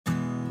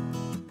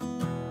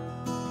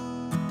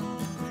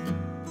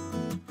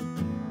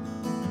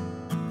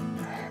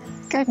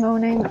Good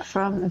morning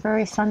from a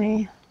very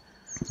sunny...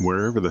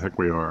 wherever the heck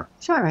we are.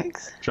 Shire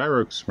Oaks. Shire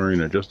Oaks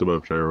Marina, just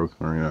above Shire Oaks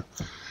Marina.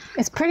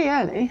 It's pretty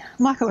early.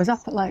 Michael was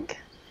up at like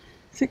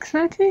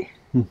 6:30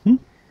 Mm-hmm.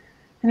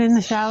 and in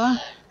the shower.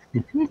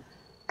 Mm-hmm.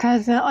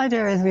 Because the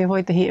idea is we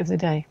avoid the heat of the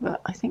day,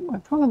 but I think we're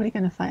probably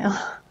going to fail.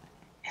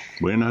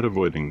 We're not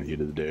avoiding the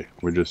heat of the day.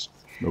 We're just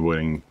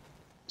avoiding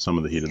some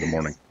of the heat of the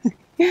morning.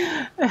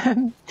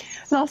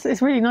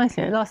 It's really nice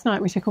here. Last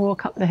night we took a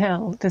walk up the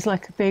hill. There's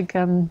like a big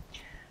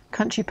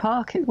country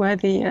park where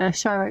the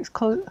Shire Oaks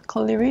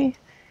Colliery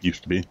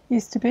Used to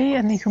be.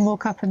 And you can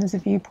walk up and there's a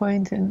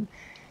viewpoint and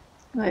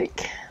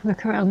like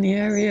look around the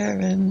area,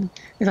 and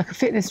there's like a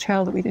fitness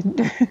trail that we didn't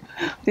do. We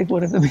did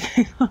one of them and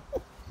gave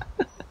up.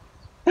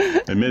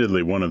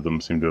 Admittedly, one of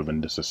them seemed to have been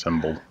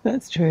disassembled.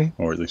 That's true.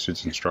 Or at least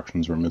its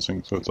instructions were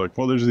missing. So it's like,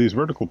 well, there's these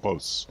vertical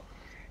posts,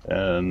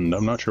 and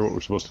I'm not sure what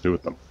we're supposed to do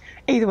with them.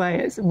 Either way,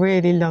 it's a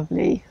really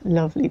lovely,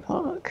 lovely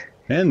park.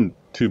 And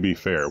to be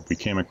fair, we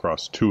came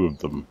across two of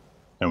them,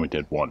 and we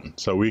did one.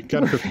 So we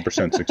got a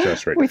 50%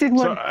 success rate. We did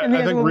one. So I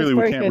think really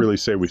we can't really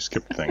say we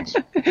skipped things.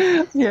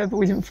 Yeah, but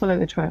we didn't follow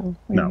the trail.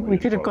 We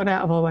could have gone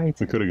out of our way.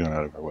 We could have gone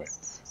out of our way.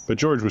 But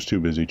George was too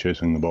busy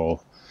chasing the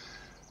ball,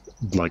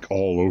 like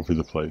all over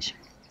the place.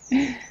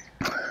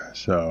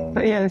 So.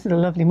 But yeah, this is a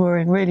lovely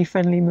mooring, really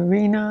friendly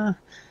marina.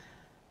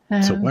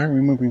 So why are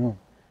we moving on?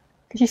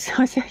 Because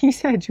you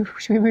said,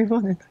 should we move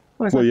on?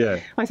 Yeah.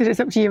 I said it's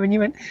up to you, and you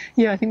went,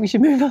 yeah, I think we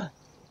should move on.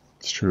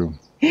 It's true.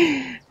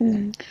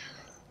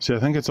 See, I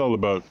think it's all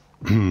about,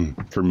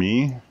 for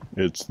me,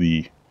 it's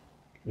the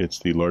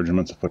large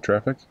amounts of foot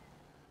traffic.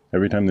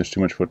 Every time there's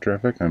too much foot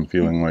traffic, I'm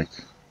feeling like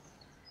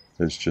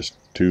there's just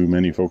too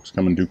many folks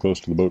coming too close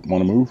to the boat and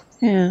want to move.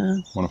 Yeah.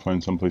 Want to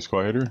find someplace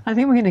quieter. I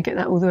think we're going to get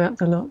that all the way up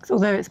the locks,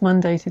 although it's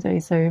Monday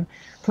today, so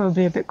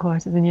probably a bit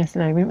quieter than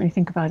yesterday. We didn't really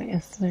think about it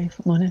yesterday, if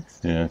I'm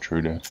honest. Yeah,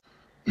 true that.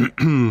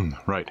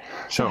 Right.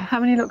 So how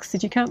many locks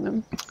did you count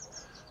them?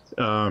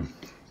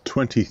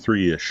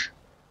 23-ish.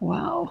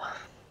 Wow.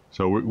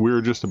 So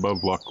we're just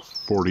above lock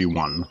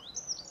 41.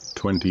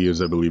 20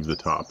 is, I believe, the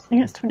top. I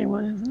think it's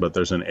 21, isn't it? But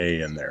there's an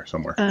A in there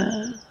somewhere.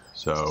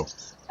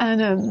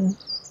 And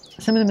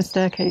some of them are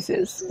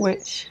staircases,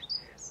 which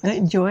I don't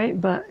enjoy,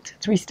 but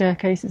 3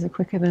 staircases are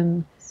quicker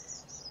than...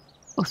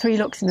 Or 3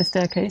 locks in a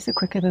staircase are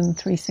quicker than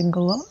 3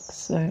 single locks,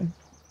 so...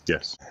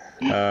 Yes.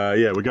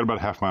 Yeah, we got about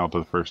a half mile to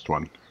the first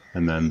one,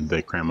 and then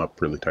they cram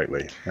up really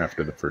tightly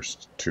after the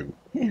first 2.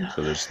 Yeah.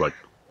 So there's like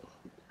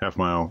half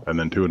mile, and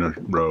then 2 in a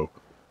row,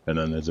 and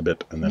then there's a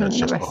bit, and then it's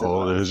just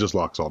there's just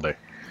locks all day.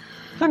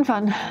 Fun.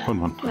 Fun.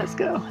 Let's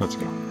go. Let's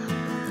go.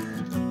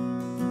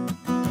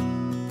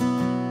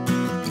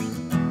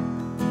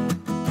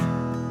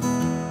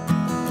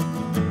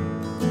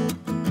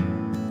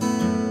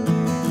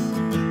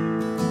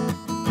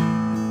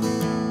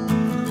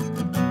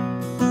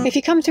 If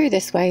you come through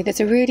this way, there's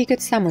a really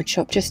good sandwich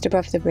shop just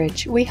above the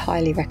bridge. We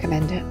highly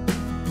recommend it.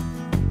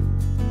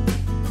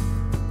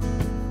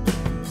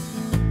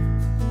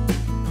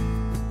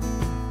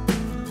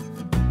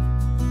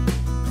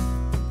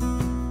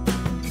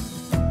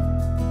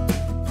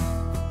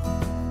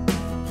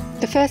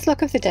 The first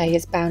lock of the day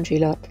is Boundary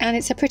Lock, and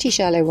it's a pretty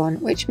shallow one,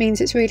 which means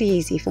it's really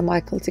easy for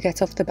Michael to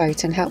get off the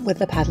boat and help with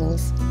the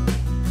paddles.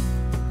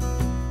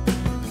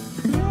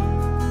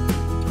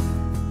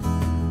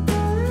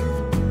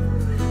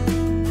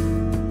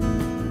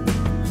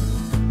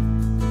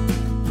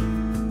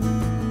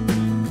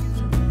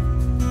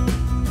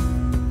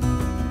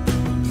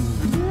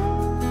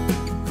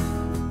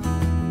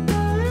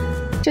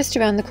 Just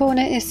around the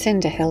corner is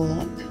Cinder Hill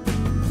Lock.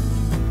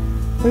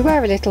 We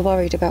were a little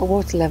worried about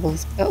water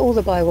levels, but all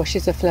the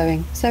bywashes are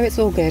flowing, so it's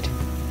all good.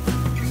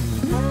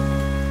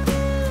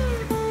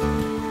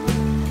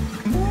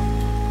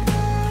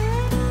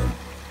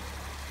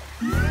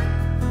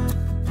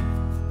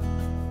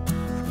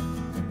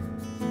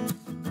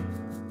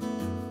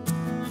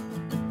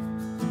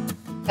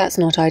 That's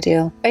not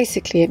ideal.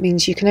 Basically, it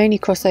means you can only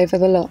cross over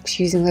the locks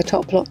using the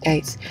top lock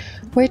gates,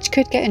 which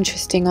could get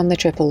interesting on the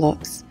triple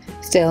locks.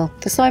 Still,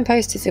 the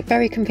signpost is a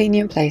very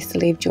convenient place to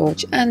leave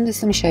George, and there's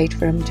some shade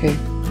for him too.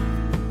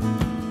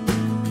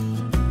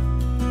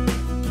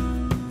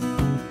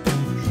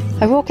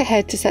 I walk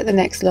ahead to set the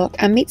next lock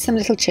and meet some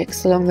little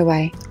chicks along the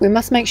way. We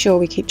must make sure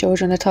we keep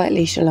George on a tight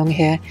leash along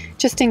here,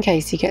 just in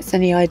case he gets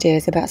any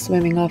ideas about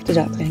swimming after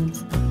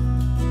ducklings.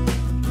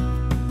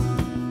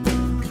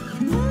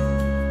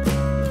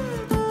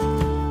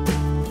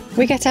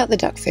 We get out the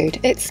duck food.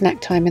 It's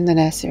snack time in the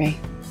nursery.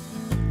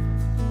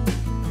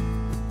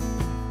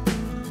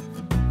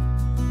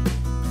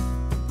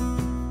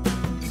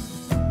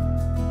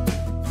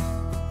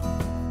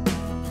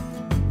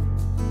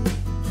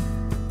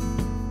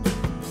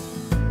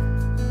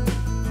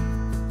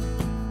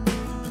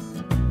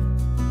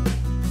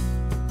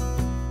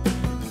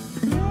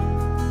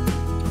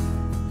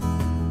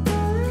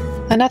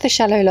 Another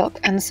shallow lock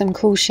and some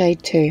cool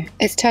shade too.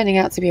 It's turning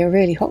out to be a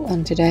really hot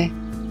one today.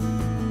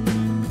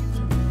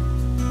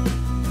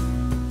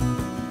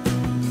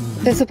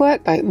 There's a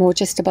workboat moored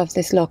just above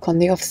this lock on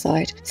the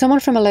offside. Someone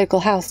from a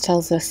local house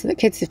tells us that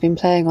kids have been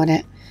playing on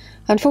it.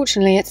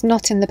 Unfortunately, it's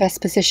not in the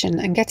best position,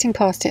 and getting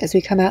past it as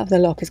we come out of the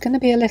lock is going to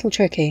be a little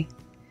tricky.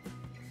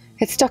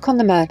 It's stuck on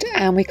the mud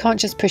and we can't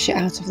just push it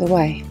out of the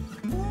way.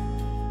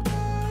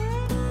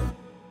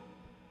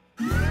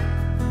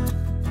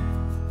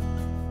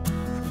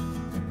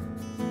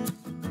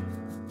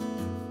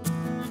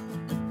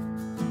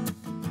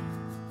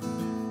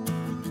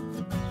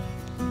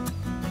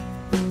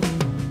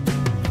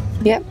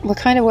 Yep, we're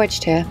kind of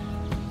wedged here.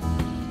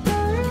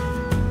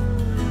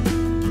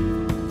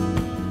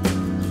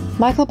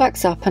 Michael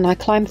backs up and I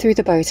climb through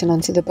the boat and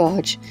onto the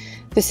barge.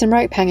 There's some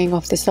rope hanging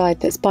off the side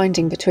that's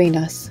binding between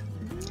us.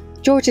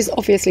 George is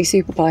obviously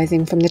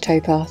supervising from the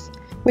towpath.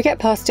 We get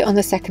past it on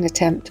the second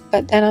attempt,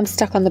 but then I'm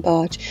stuck on the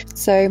barge,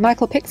 so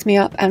Michael picks me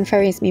up and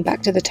ferries me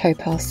back to the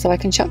towpath so I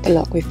can shut the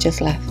lock we've just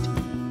left.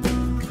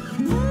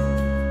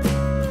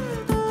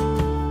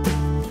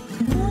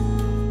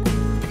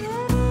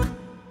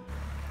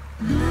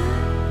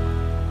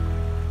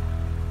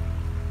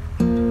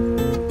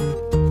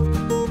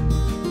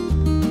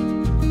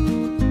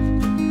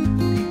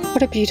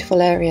 What a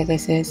beautiful area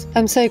this is.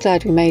 I'm so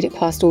glad we made it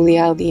past all the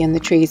algae and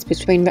the trees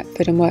between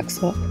Retford and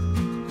Worksop.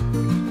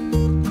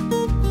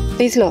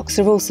 These locks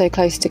are all so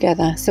close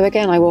together, so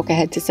again I walk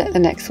ahead to set the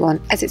next one,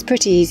 as it's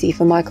pretty easy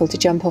for Michael to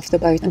jump off the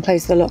boat and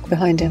close the lock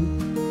behind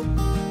him.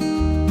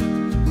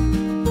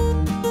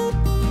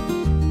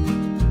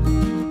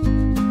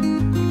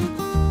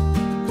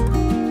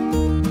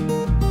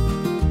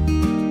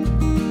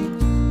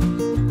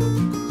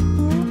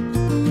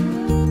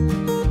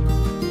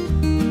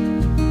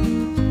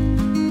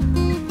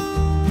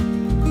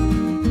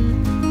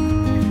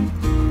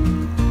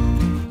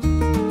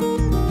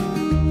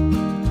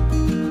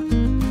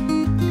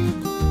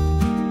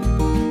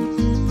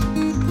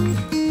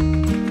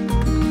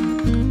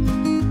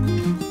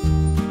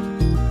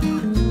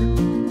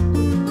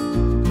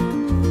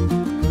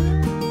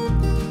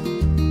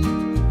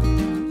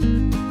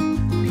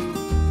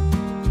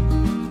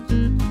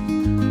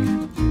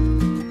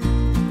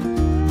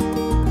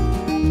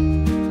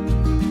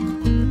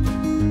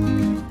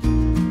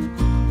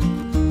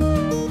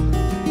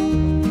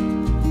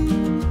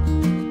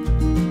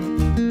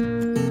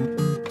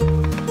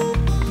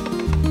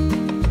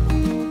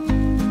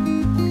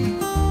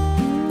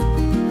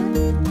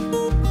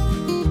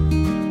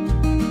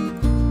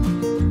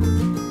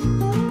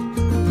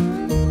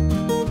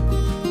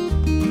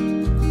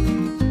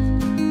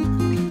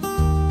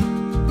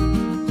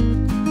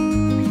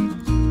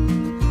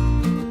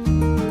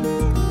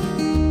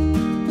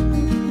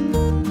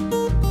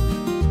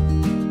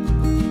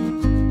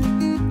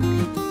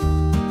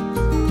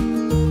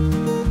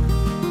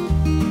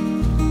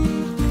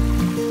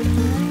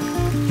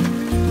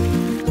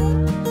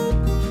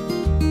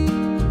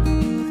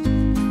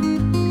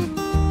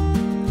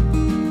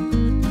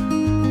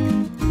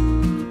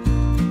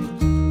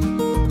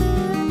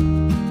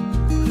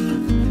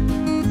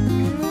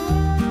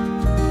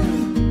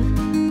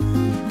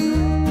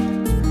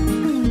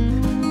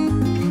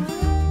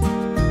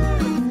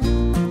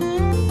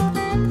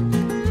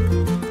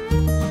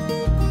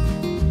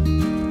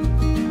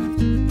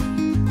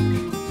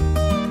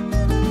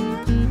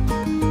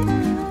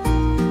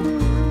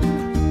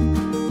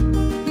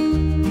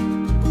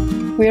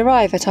 We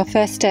arrive at our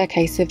first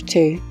staircase of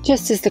 2,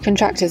 just as the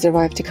contractors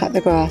arrive to cut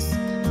the grass.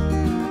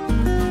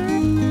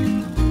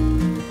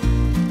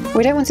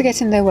 We don't want to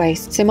get in their way,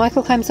 so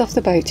Michael climbs off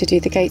the boat to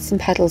do the gates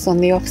and paddles on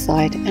the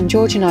offside, and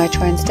George and I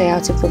try and stay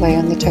out of the way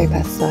on the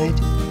towpath side.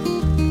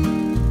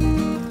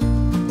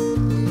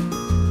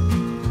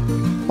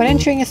 When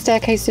entering a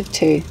staircase of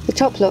 2, the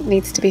top lock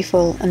needs to be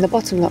full and the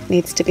bottom lock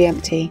needs to be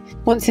empty.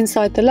 Once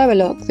inside the lower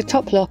lock, the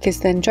top lock is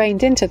then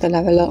drained into the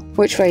lower lock,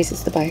 which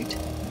raises the boat.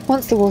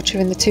 Once the water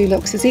in the 2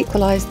 locks is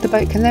equalised, the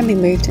boat can then be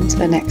moved into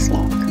the next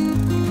lock.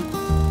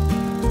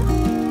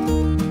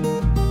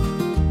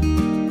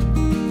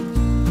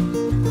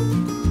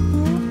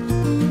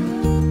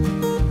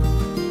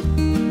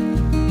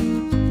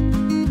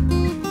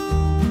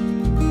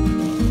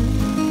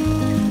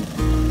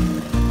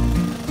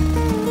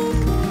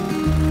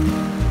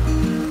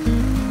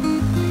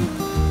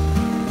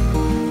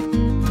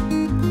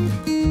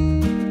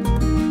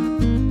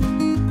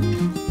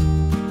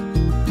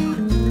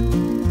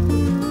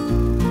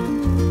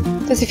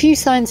 There's a few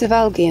signs of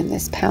algae in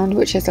this pound,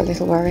 which is a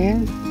little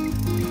worrying.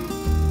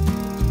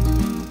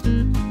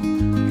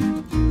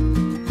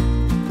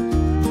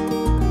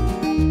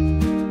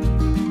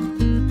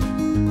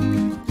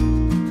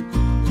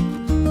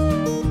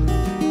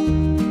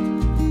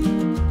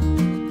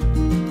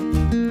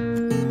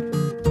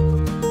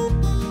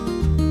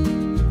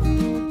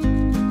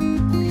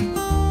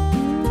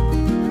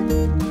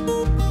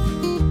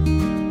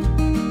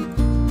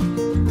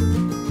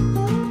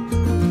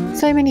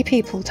 So many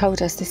people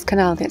told us this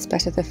canal gets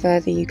better the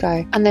further you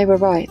go, and they were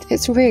right.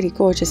 It's really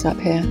gorgeous up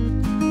here.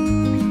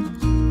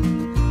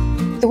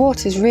 The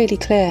water's really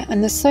clear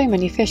and there's so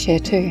many fish here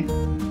too.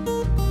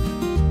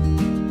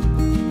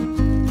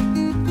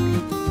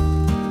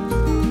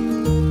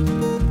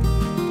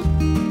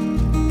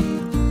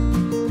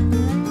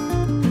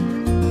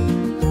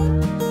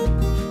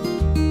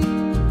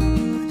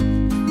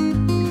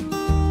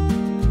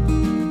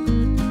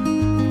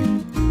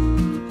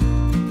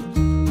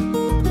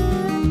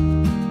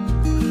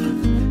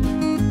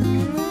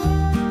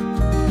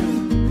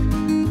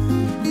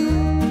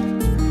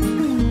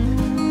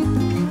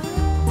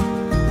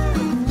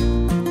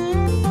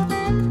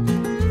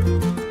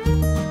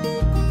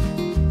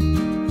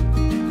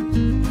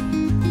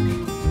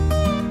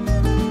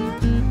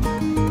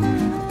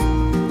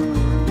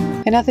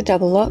 Another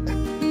double lock.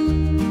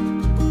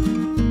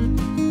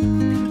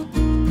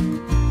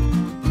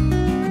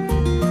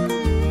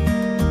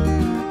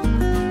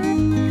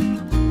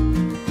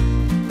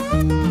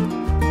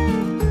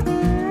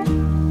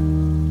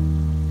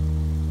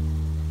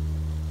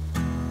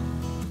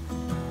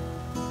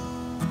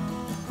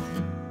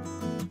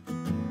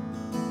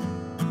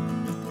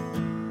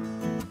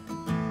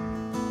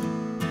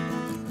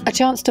 A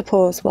chance to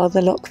pause while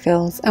the lock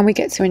fills and we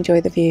get to enjoy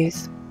the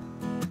views.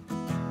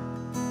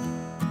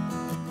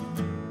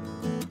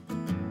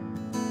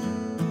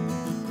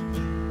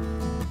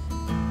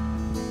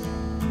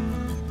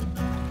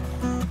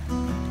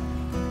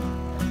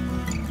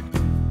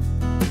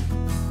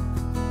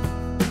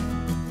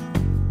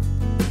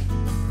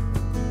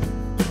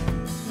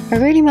 I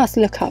really must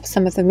look up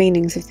some of the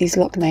meanings of these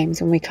lock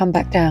names when we come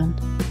back down.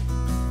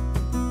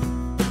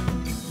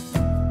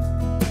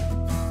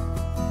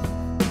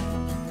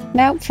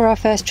 Now for our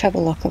first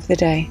treble lock of the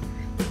day.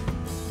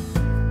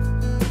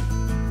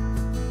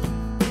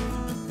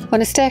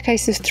 On a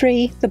staircase of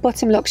 3, the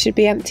bottom lock should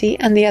be empty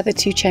and the other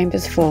 2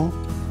 chambers full.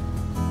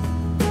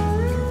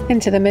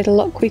 Into the middle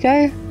lock we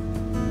go.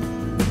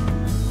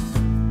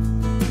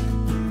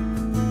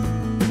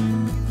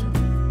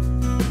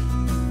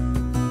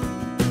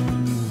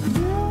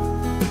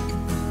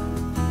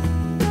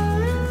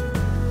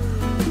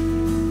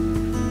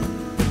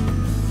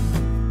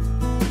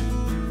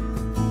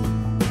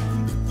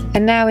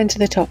 And now into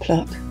the top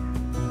lock.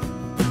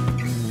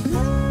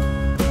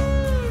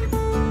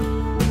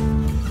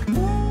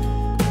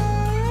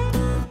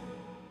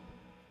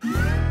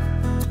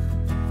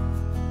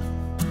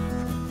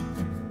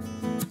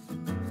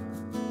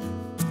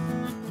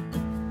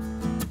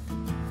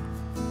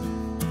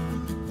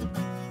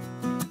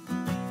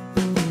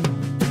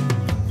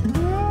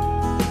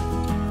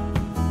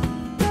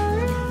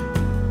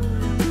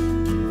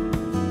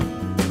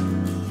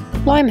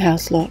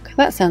 Limehouse lock,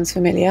 that sounds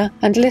familiar,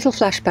 and a little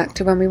flashback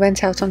to when we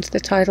went out onto the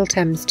tidal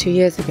Thames 2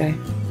 years ago.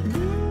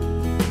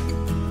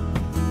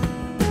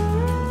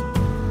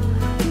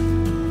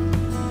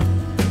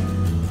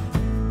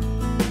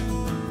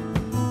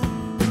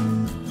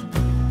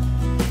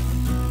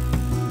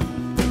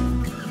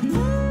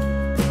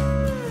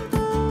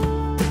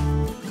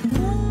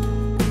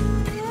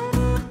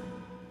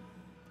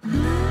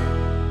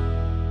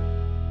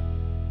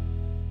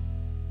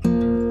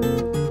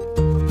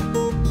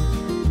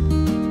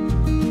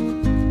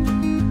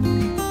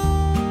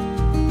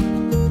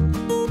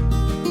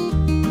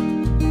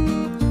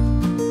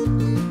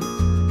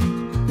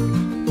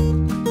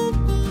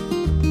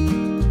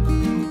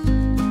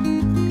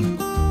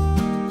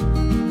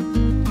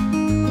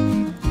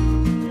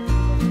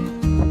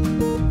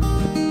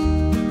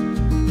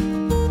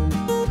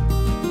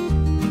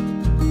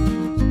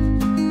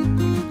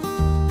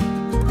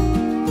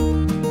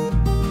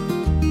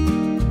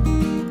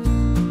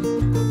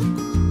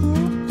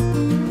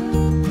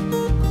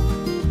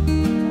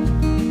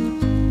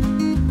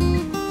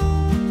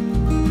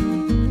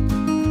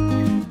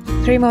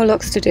 Three more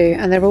locks to do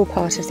and they're all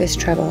part of this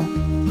treble.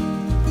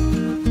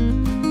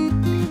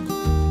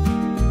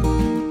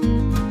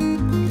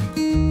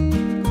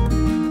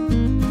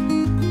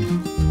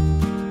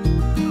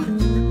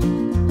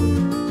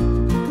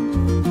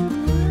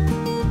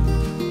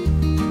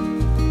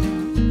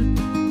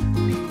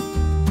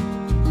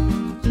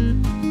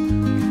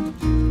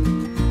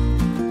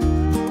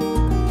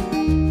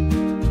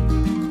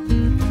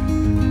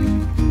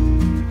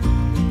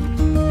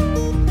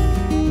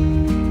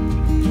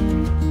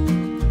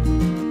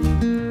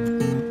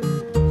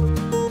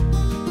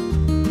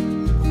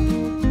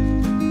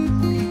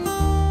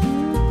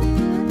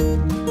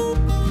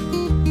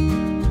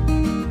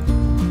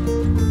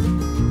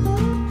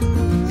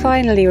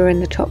 Finally we're in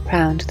the top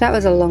round. That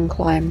was a long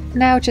climb.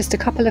 Now just a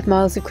couple of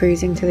miles of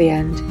cruising to the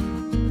end.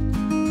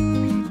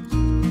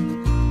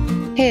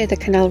 Here the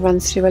canal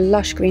runs through a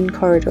lush green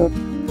corridor.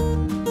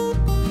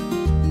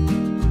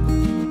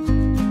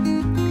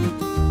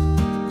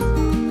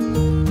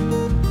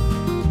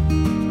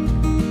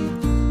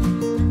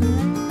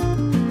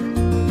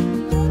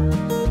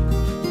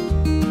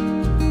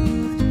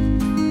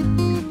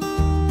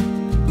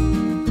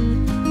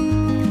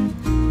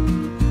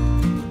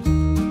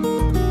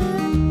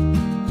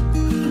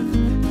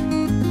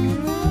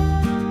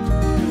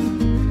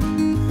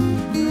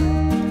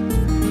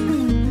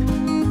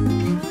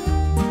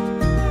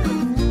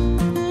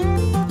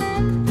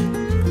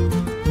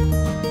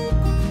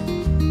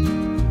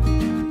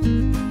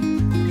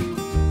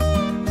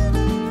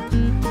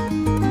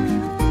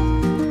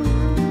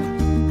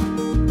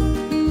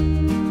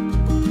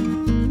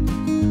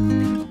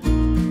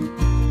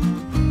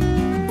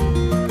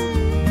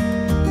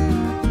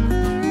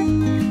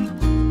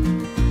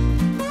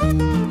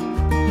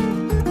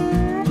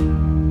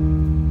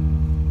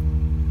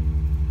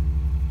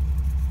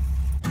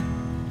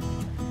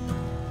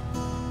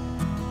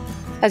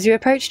 As you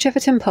approach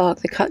Chesterfield Park,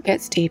 the cut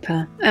gets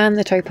deeper and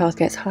the towpath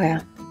gets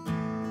higher.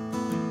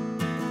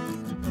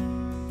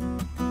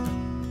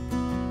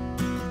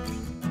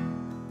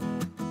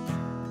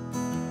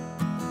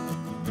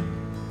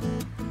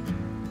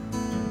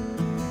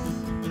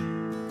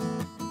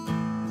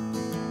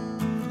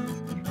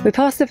 We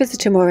pass the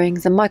visitor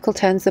moorings and Michael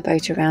turns the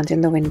boat around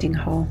in the winding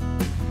hole.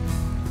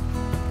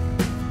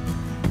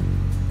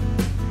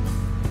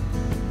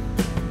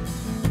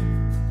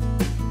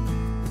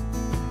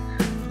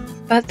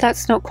 But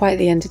that's not quite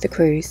the end of the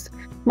cruise.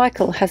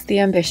 Michael has the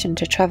ambition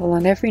to travel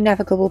on every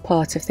navigable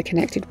part of the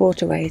connected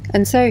waterways,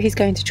 and so he's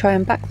going to try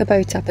and back the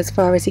boat up as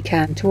far as he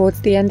can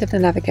towards the end of the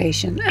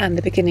navigation and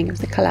the beginning of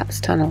the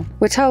collapsed tunnel.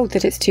 We're told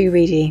that it's too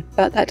reedy,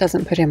 but that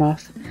doesn't put him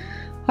off.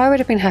 I would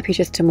have been happy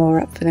just to moor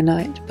up for the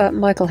night, but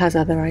Michael has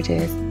other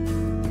ideas.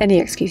 Any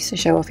excuse to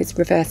show off his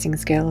reversing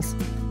skills.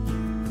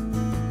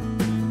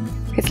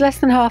 It's less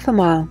than half a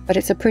mile, but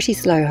it's a pretty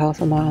slow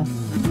half a mile.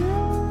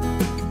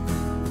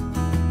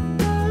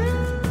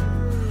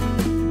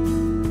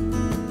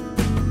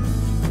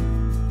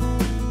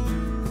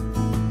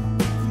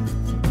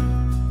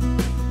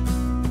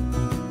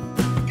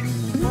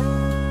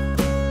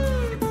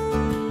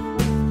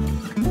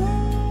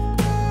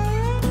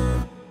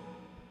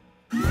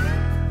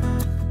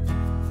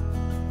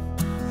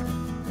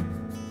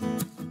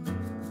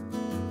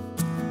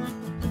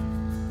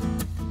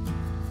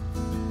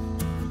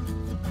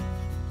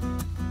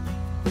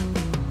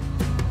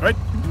 Right,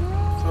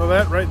 so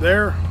that right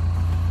there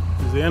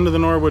is the end of the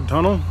Norwood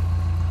Tunnel.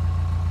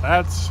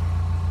 That's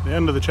the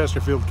end of the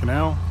Chesterfield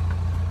Canal.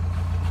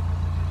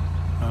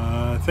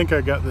 I think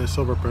I got the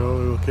silver pearl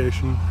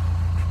location.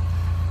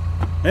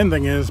 Main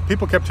thing is,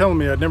 people kept telling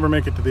me I'd never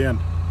make it to the end.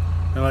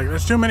 They're like,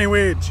 there's too many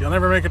weeds, you'll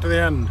never make it to the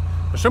end.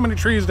 There's so many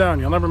trees down,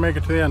 you'll never make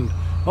it to the end.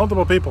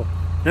 Multiple people,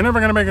 you're never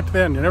gonna make it to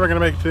the end, you're never gonna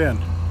make it to the end.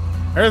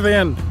 There's the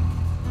end.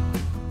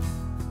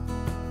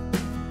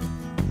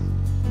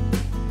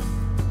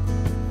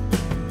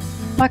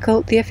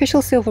 Michael, the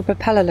official silver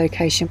propeller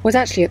location was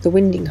actually at the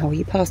winding hole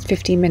you passed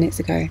 15 minutes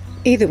ago.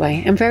 Either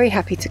way, I'm very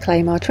happy to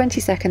claim our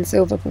 20-second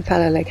silver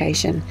propeller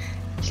location.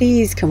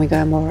 Please, can we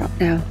go more up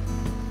now?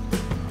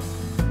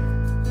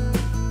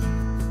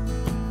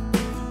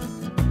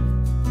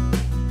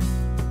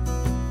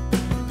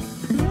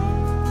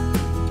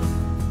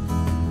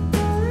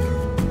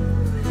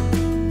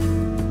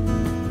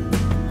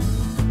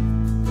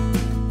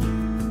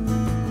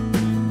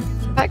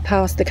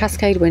 Past the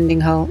Cascade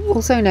Winding Hole,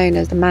 also known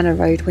as the Manor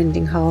Road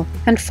Winding Hole,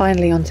 and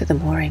finally onto the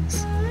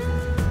moorings.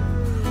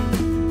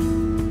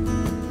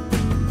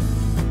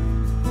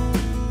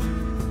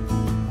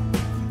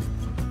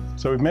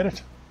 So we've made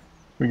it.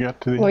 We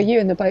got to the... Well, you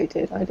in the boat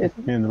did, I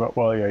didn't. In the boat,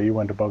 well, yeah, you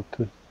went about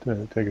to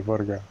take a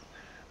photograph.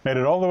 Made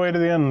it all the way to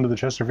the end of the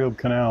Chesterfield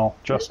Canal,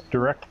 just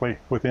directly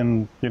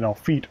within,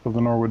 feet of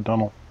the Norwood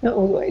Tunnel. Not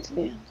all the way to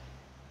the end.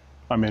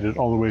 I made it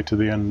all the way to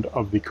the end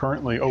of the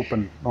currently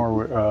open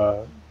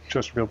Norwood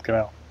Chesterfield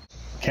Canal.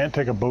 Can't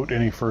take a boat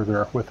any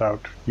further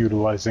without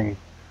utilizing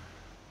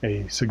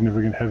a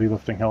significant heavy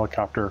lifting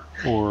helicopter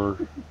or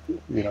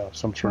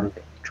some sort of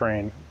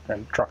train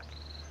and truck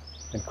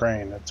and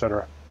crane,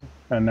 etc.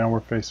 And now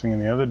we're facing in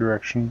the other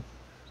direction,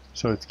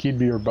 so it's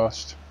Keyed or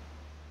bust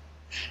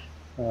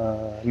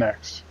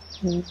next.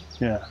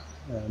 Yeah,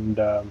 and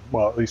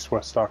well, at least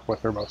Weststock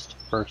with or bust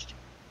first,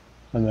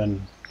 and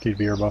then Keyed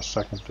or bust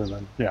second, and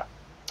then yeah.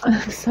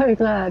 I'm so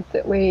glad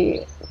that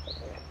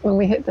when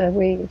we hit the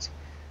weed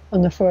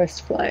on the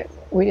forest flight,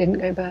 we didn't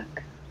go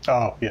back.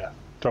 Oh yeah,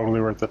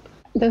 totally worth it.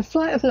 The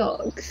flight of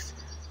logs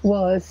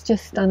was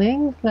just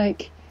stunning.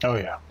 Like, oh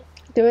yeah,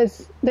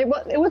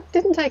 it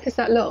didn't take us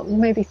that long,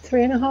 maybe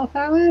 3.5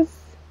 hours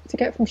to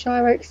get from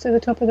Shire Oaks to the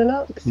top of the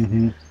logs.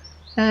 Mm-hmm.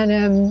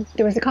 And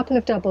there was a couple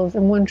of doubles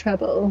and one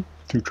treble.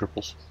 2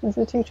 triples. Was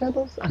there 2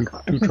 trebles?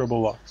 Two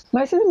treble logs.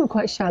 Most of them were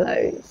quite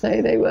shallow,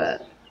 so they were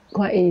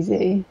quite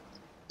easy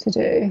to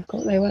do.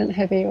 They weren't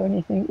heavy or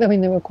anything. I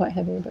mean, they were quite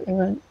heavy, but they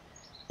weren't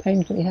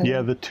painfully heavy.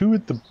 Yeah,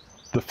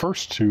 the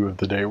first 2 of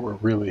the day were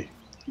really,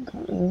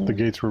 the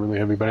gates were really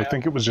heavy, but I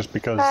think it was just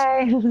because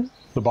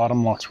the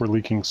bottom locks were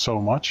leaking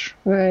so much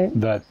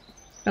that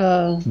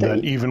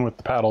even with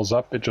the paddles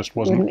up, it just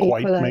wasn't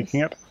quite making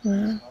it.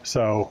 Yeah.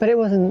 So, but it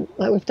wasn't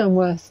like we've done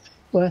worse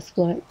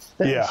flights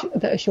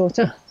that are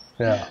shorter.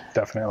 Yeah,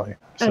 definitely.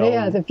 And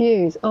yeah, the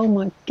views. Oh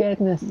my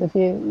goodness, the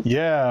views.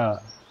 Yeah,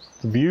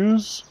 the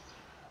views.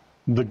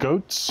 The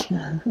goats,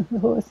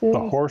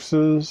 the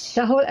horses,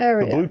 that whole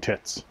area. The blue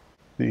tits,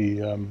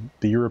 the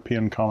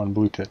European common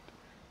blue tit,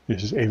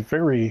 is a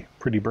very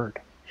pretty bird,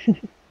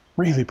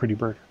 really pretty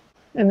bird.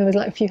 And there was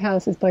like a few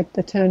houses by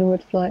the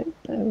Turnerwood flight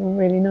that were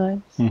really nice.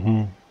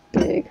 Mm-hmm.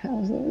 Big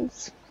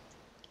houses.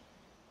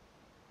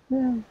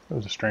 Yeah. That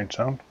was a strange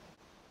sound.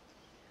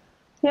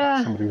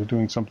 Yeah. Somebody was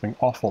doing something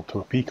awful to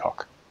a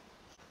peacock.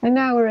 And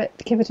now we're at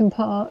Kiverton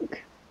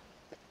Park.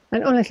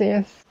 And honestly,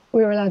 if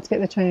we were allowed to get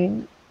the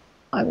train,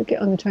 I would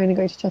get on the train and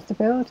go to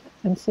Chesterfield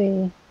and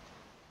see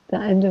the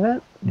end of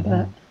it. Mm-hmm.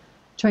 But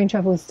train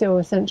travel is still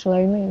essential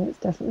only, and it's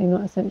definitely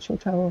not essential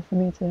travel for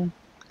me to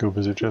go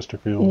visit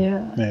Chesterfield.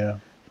 Yeah. Yeah.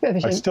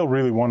 I still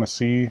really want to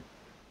see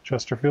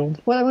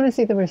Chesterfield. Well, I want to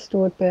see the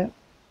restored bit.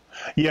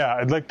 Yeah,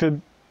 I'd like to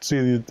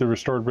see the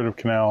restored bit of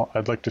Canal.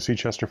 I'd like to see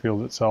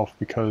Chesterfield itself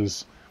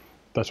because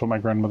That's what my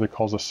grandmother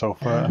calls a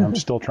sofa, and I'm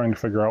still trying to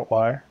figure out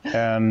why.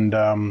 And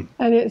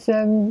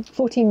it's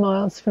 14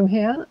 miles from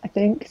here, I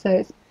think, so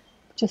it's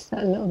just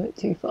a little bit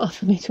too far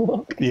for me to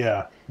walk.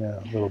 Yeah,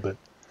 a little bit.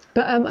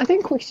 But I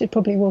think we should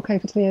probably walk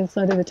over to the other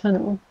side of the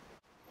tunnel.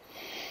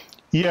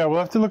 Yeah, we'll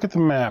have to look at the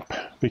map,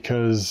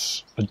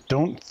 because I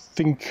don't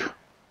think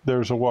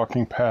there's a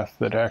walking path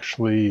that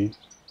actually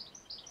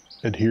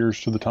adheres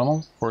to the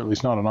tunnel, or at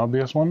least not an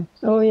obvious one.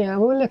 Oh yeah,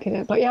 we'll look at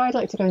it. But yeah, I'd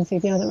like to go and see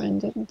the other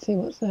end and see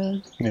what's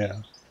there. Yeah.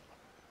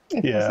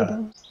 If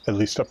possible. At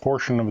least a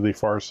portion of the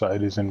far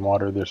side is in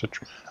water. There's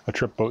a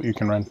trip boat you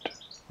can rent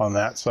on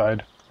that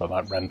side. Well,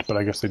 not rent, but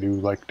I guess they do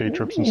like day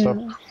trips and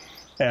stuff.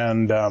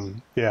 And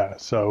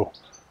so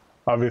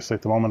obviously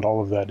at the moment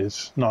all of that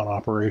is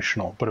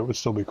non-operational, but it would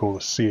still be cool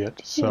to see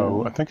it.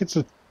 So I think it's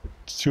a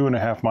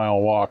 2.5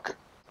 mile walk,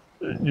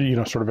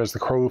 sort of as the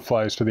crow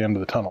flies to the end of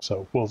the tunnel.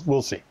 So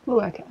we'll see. We'll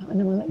work it out, and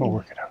then we'll let you know.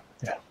 Work it out.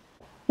 Yeah.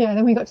 Yeah,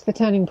 then we got to the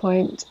turning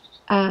point,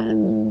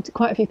 and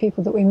quite a few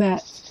people that we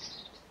met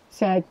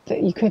said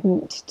that you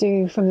couldn't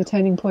do from the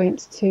turning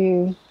point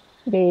to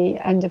the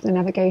end of the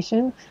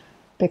navigation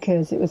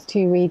because it was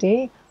too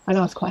weedy. And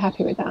I was quite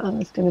happy with that. I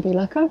was going to be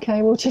like,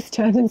 okay, we'll just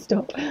turn and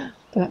stop.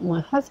 But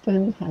my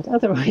husband had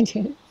other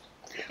ideas.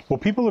 Well,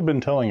 people have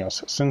been telling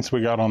us since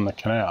we got on the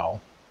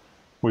canal,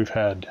 we've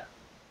had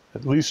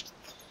at least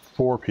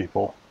 4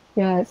 people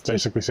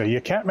basically say,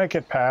 you can't make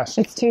it past.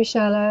 It's too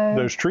shallow.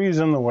 There's trees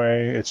in the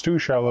way. It's too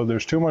shallow.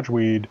 There's too much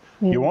weed.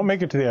 Yeah. You won't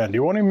make it to the end.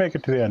 You won't even make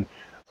it to the end.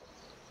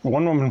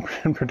 One woman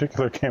in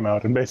particular came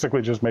out and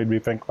basically just made me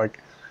think, like,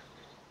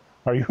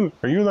 are you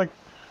like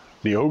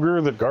the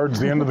ogre that guards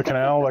the end of the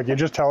canal? Like, you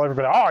just tell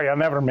everybody, oh, you'll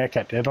never make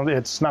it.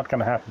 It's not going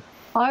to happen.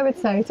 I would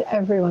say to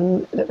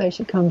everyone that they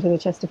should come to the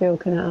Chesterfield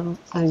Canal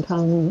and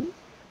come.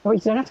 Well, you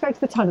don't have to go to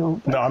the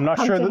tunnel. No, I'm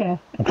not sure that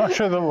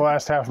the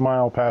last half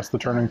mile past the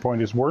turning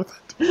point is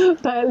worth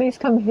it. But at least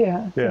come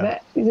here. Yeah.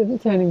 To the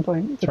turning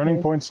point.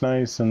 Turning point's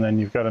nice, and then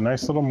you've got a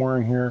nice little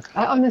mooring here. It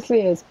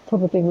honestly is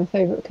probably my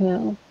favourite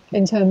canal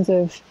in terms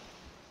of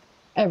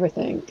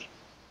everything.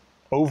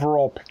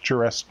 Overall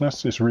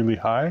picturesqueness is really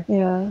high.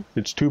 Yeah.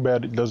 It's too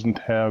bad it doesn't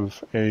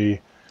have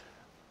a,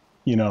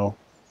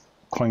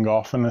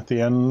 Klingoffen at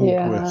the end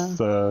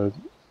with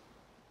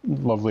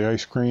lovely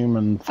ice cream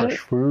and fresh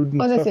food and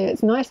honestly, stuff.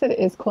 It's nice that it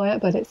is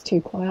quiet, but it's too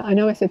quiet. I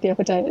know I said the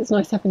other day it's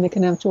nice having the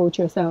canal to all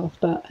to yourself,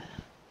 but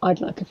I'd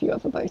like a few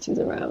other boaters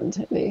around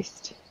at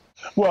least.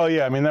 Well,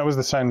 yeah, I mean, that was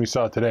the sign we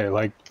saw today.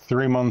 Like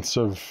 3 months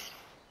of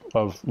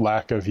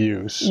lack of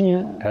use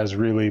has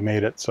really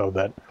made it so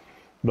that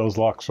those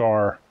locks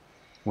are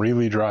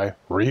really dry,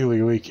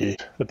 really leaky.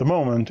 At the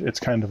moment,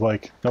 it's kind of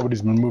like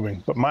nobody's been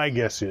moving. But my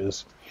guess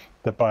is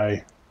that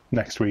by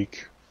next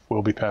week,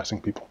 we'll be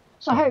passing people.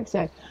 So. I hope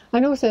so.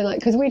 And also,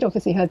 because we'd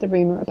obviously heard the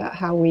rumour about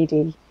how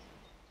weedy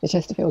the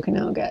Chesterfield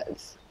Canal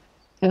gets.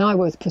 And I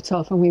was put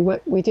off, and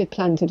we did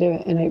plan to do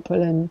it in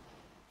April and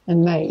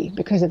May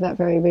because of that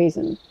very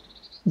reason.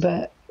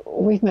 But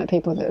we've met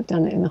people that have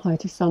done it in the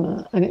height of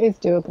summer, and it is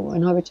doable.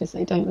 And I would just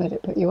say, don't let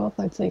it put you off.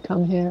 I'd say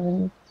come here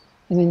and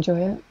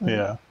enjoy it.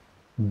 Yeah.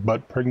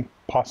 But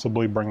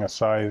possibly bring a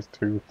scythe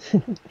to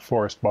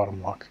Forest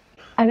Bottom Lock.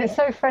 And it's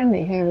so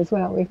friendly here as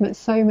well. We've met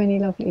so many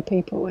lovely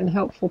people and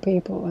helpful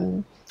people.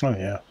 And oh,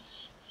 yeah.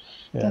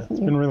 Yeah, it's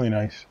been really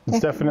nice. It's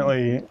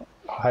definitely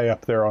high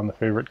up there on the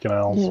favorite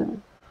canals.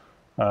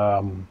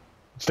 Yeah.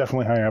 It's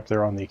definitely high up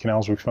there on the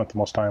canals we've spent the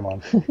most time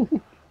on.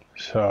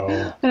 So.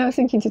 And I was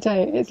thinking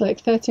today, it's like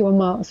 31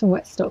 miles from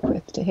West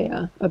Stockwith to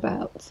here,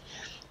 about.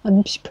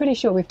 I'm pretty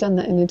sure we've done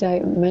that in a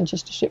day on the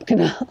Manchester Ship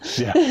Canal.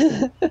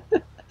 Yeah.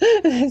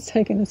 It's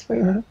taken us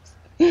 3 minutes.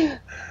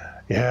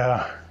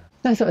 Yeah.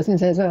 That's what I was going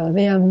to say as well.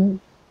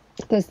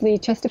 There's the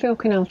Chesterfield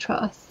Canal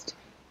Trust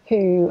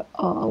who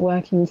are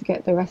working to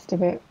get the rest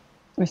of it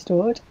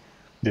restored.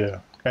 Yeah.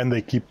 And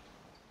they do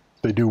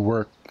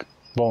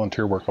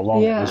volunteer work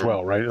along it as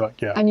well, right?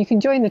 And you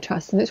can join the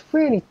trust, and it's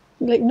really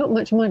not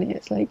much money.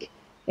 It's like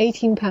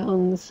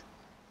 £18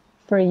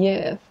 for a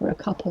year for a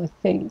couple, I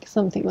think,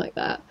 something like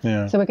that.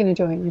 Yeah. So we're going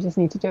to join. We just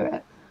need to do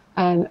it.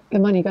 And the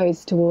money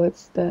goes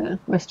towards the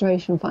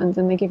restoration funds,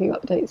 and they give you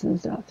updates and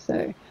stuff.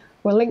 So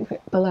we'll link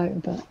it below,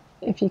 but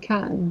if you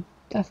can,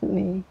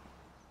 definitely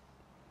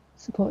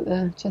support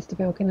the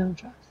Chesterfield Canal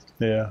Trust.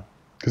 Yeah,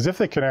 because if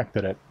they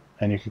connected it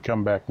and you could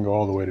come back and go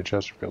all the way to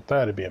Chesterfield,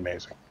 that'd be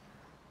amazing.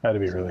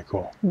 That'd be really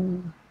cool.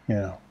 And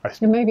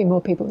maybe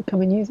more people would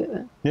come and use it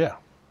then. Yeah.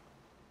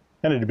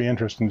 And it'd be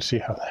interesting to see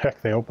how the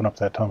heck they open up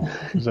that tunnel,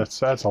 because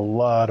that's a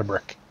lot of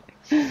brick.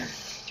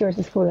 George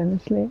is falling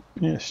asleep.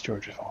 Yes,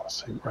 George is falling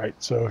asleep. Right,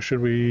 so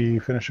should we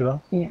finish it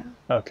up? Yeah.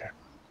 Okay.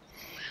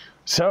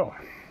 So,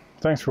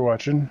 thanks for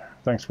watching.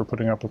 Thanks for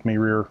putting up with me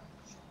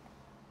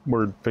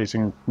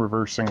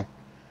reversing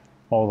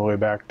all the way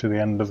back to the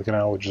end of the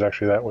canal, which is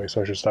actually that way,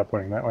 so I should stop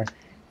pointing that way.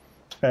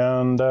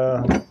 And,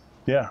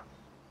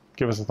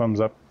 give us a thumbs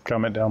up,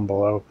 comment down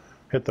below,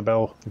 hit the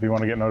bell if you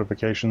want to get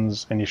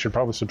notifications, and you should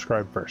probably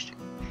subscribe first.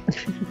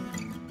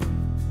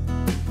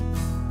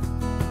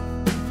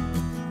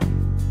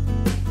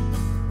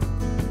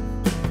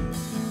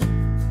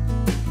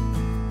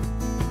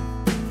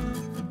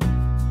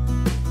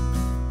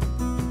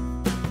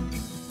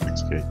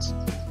 gates.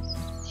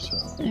 So,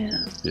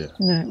 yeah.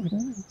 No, it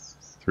wouldn't.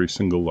 3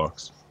 single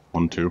locks.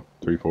 1, 2,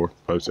 3, 4,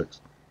 5,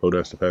 6. Boat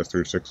has to pass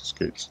through 6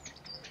 gates.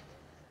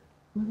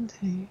 1,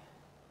 2,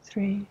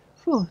 3,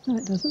 4. No,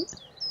 it doesn't.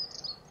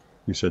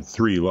 You said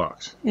 3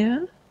 locks.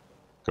 Yeah?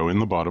 Go in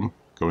the bottom.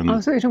 Go in the... Oh,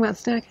 I thought you were talking about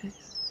the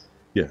staircase.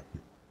 Yeah.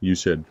 You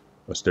said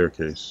a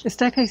staircase. A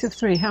staircase of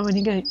 3, how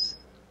many gates?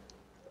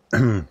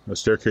 A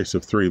staircase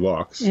of 3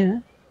 locks. Yeah.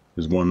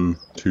 Is 1,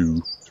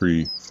 2,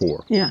 3,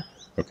 4. Yeah.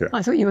 Okay.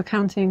 I thought you were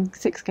counting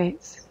 6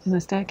 gates in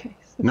the staircase.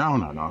 No.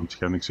 I'm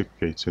counting 6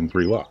 gates in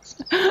 3 locks.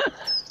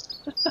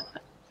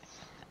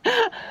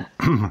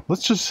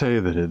 Let's just say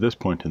that at this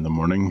point in the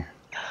morning,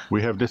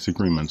 we have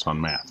disagreements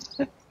on math.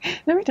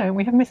 No, we don't.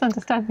 We have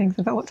misunderstandings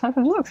about what type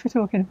of locks we're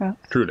talking about.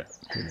 True that.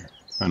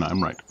 And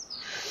I'm right.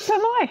 So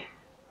am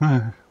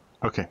I.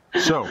 Okay,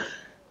 so...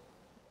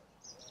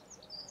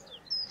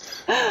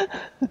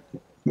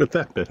 with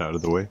that bit out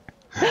of the way.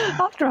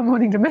 After our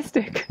morning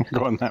domestic.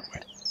 Go on that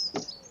way.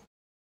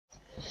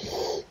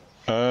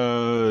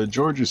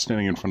 George is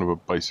standing in front of a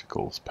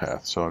bicycle's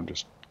path, so I'm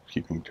just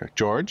keeping track.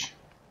 George?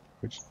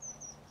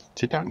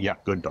 Sit down. Yeah,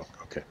 good dog.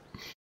 Okay.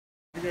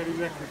 We got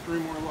exactly 3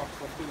 more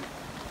locks left in it.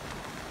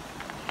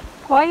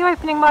 Why are you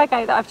opening my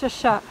gate that I've just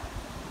shut?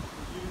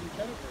 You didn't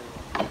shut it very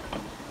well.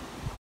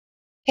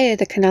 Here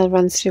the canal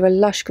runs through a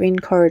lush green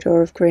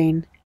corridor of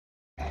green.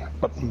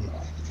 Button.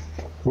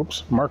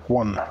 Whoops, mark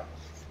 1.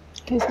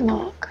 Here's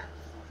Mark.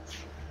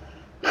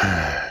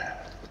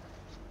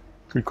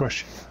 Good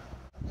question.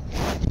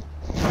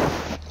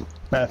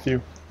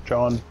 Matthew,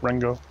 John,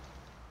 Ringo.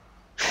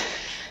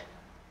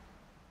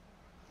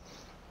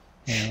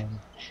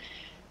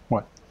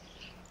 What?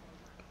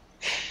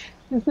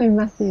 There's no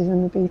Matthews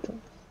in the Beatles.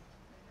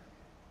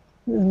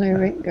 There's no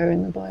Ringo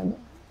in the Bible.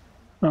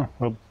 Oh,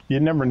 well, you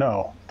never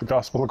know. The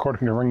Gospel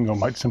according to Ringo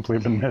might simply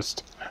have been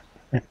missed.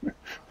 It's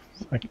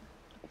like,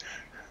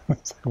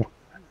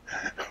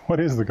 what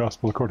is the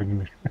Gospel according to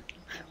me?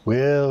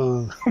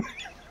 Well...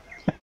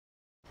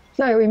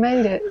 So, we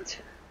made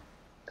it.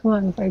 Come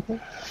on, focus.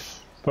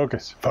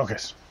 Focus,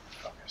 focus,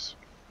 focus.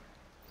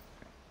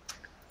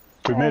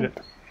 We made it.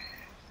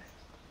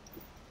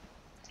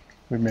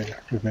 We made it,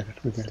 we made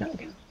it, we made it. Start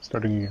again.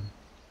 Starting again.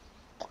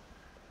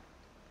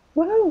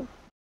 Whoa!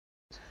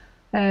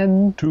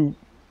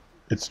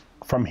 It's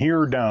from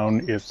here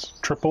down, it's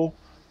triple,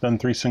 then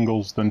 3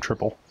 singles, then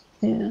triple.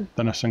 Yeah.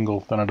 Then a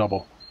single, then a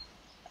double.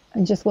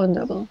 And just 1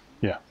 double?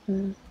 Yeah.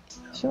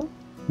 Sure?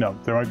 No,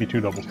 there might be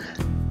 2 doubles.